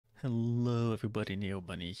Hello everybody,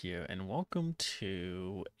 Neobunny here, and welcome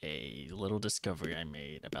to a little discovery I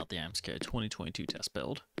made about the Imscared 2022 test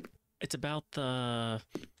build. It's about the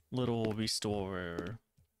little restorer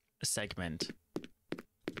segment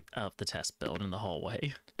of the test build in the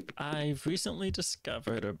hallway. I've recently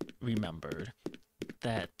discovered or remembered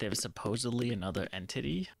that there's supposedly another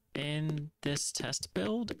entity in this test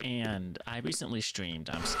build, and I recently streamed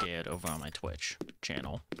Imscared over on my Twitch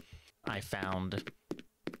channel. I found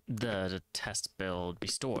the test build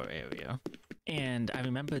restore area, and I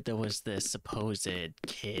remembered there was this supposed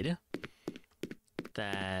kid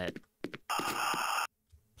that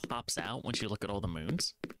pops out once you look at all the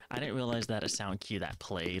moons. I didn't realize that a sound cue that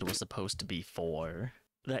played was supposed to be for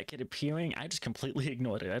that kid appearing. I just completely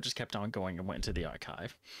ignored it. I just kept on going and went into the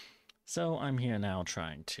archive. So I'm here now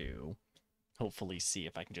trying to hopefully see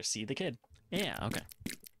if I can just see the kid. Yeah, okay.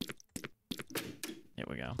 Here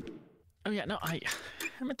we go. Oh yeah, no,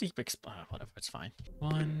 I'm a deep whatever, it's fine.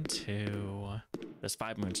 1, 2, there's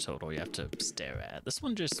 5 moons total you have to stare at. This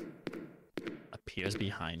one just appears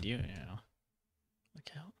behind you, you know.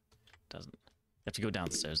 Look out. Doesn't. You have to go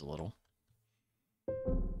downstairs a little.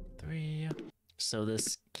 3. So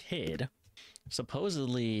this kid,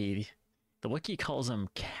 supposedly, the wiki calls him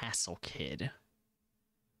Castle Kid.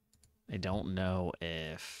 I don't know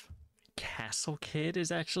if Castle Kid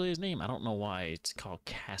is actually his name. I don't know why it's called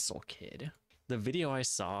Castle Kid. The video I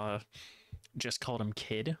saw just called him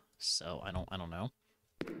Kid, so I don't know.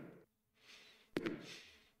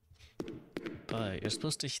 But you're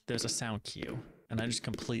supposed to, there's a sound cue, and I just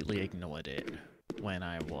completely ignored it when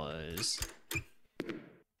I was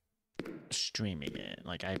streaming it.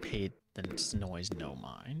 Like, I paid the noise no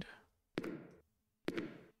mind.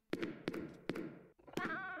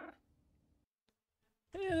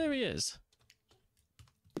 Yeah, there he is.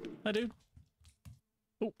 Hi, dude.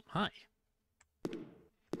 Oh, hi.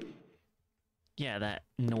 Yeah, that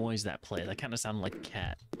noise that played, that kind of sounded like a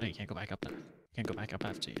cat. Oh, you can't go back up there. You can't go back up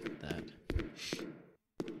after you did that.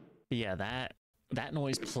 But yeah, that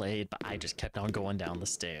noise played, but I just kept on going down the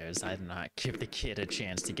stairs. I did not give the kid a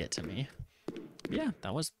chance to get to me. Yeah,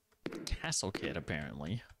 that was Castle Kid,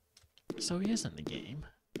 apparently. So he is in the game.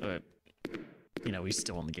 You know, he's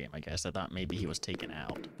still in the game, I guess. I thought maybe he was taken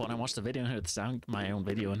out. But when I watched the video and heard the sound, my own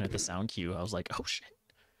video and heard the sound cue, I was like, oh shit.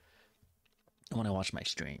 When I watched my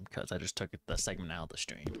stream, because I just took the segment out of the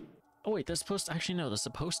stream. Oh wait, they're supposed to, actually no, they're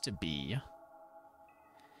supposed to be.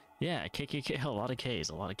 Yeah, KKK, a lot of Ks,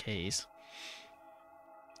 a lot of Ks.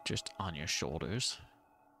 Just on your shoulders.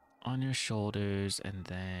 On your shoulders, and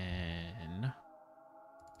then...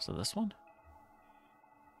 So this one?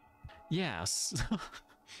 Yes.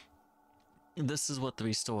 This is what the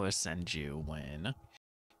restorer sends you when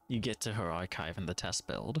you get to her archive in the test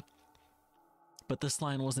build. But this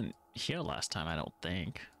line wasn't here last time, I don't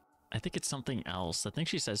think. I think it's something else. I think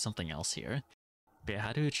she says something else here. But yeah,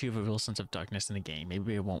 how to achieve a real sense of darkness in the game.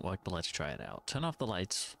 Maybe it won't work, but let's try it out. Turn off the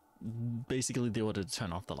lights. Basically, the order to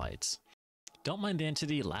turn off the lights. Don't mind the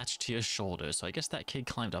entity latched to your shoulder. So I guess that kid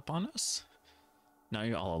climbed up on us? Now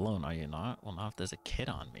you're all alone, are you not? Well, not if there's a kid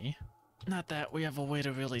on me. Not that we have a way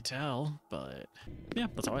to really tell, but yeah,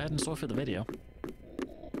 that's all I had in store for the video.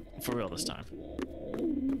 For real this time.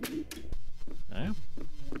 Yeah.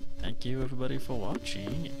 Thank you everybody for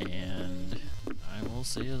watching, and I will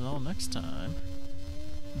see you all next time.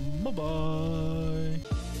 Bye-bye!